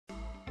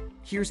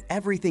Here's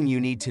everything you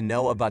need to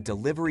know about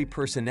delivery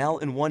personnel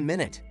in 1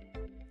 minute.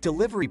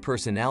 Delivery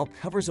personnel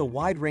covers a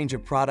wide range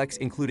of products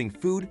including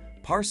food,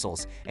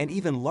 parcels, and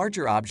even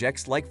larger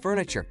objects like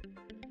furniture.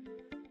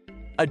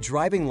 A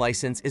driving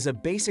license is a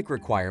basic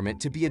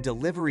requirement to be a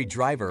delivery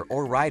driver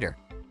or rider.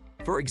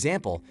 For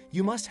example,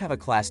 you must have a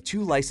Class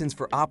 2 license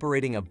for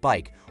operating a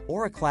bike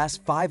or a Class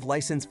 5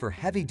 license for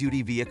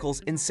heavy-duty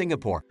vehicles in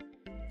Singapore.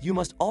 You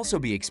must also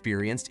be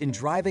experienced in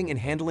driving and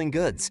handling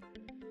goods.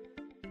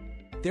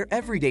 Their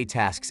everyday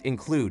tasks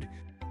include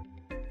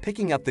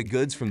picking up the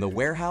goods from the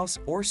warehouse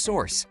or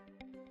source,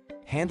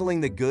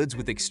 handling the goods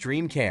with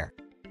extreme care,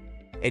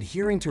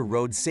 adhering to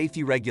road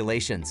safety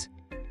regulations,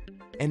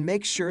 and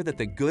make sure that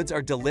the goods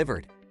are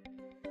delivered.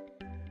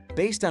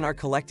 Based on our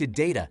collected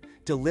data,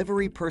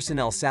 delivery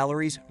personnel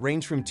salaries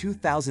range from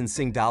 2,000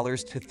 Sing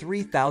dollars to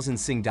 3,000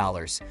 Sing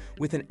dollars,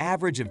 with an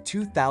average of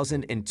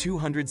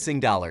 2,200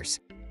 Sing dollars.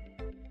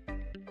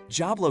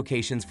 Job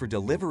locations for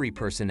delivery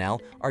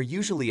personnel are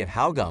usually at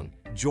Hougang,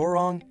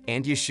 Jorong,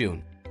 and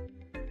Yishun.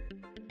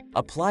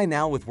 Apply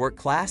now with Work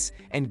Class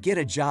and get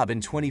a job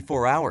in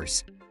 24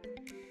 hours.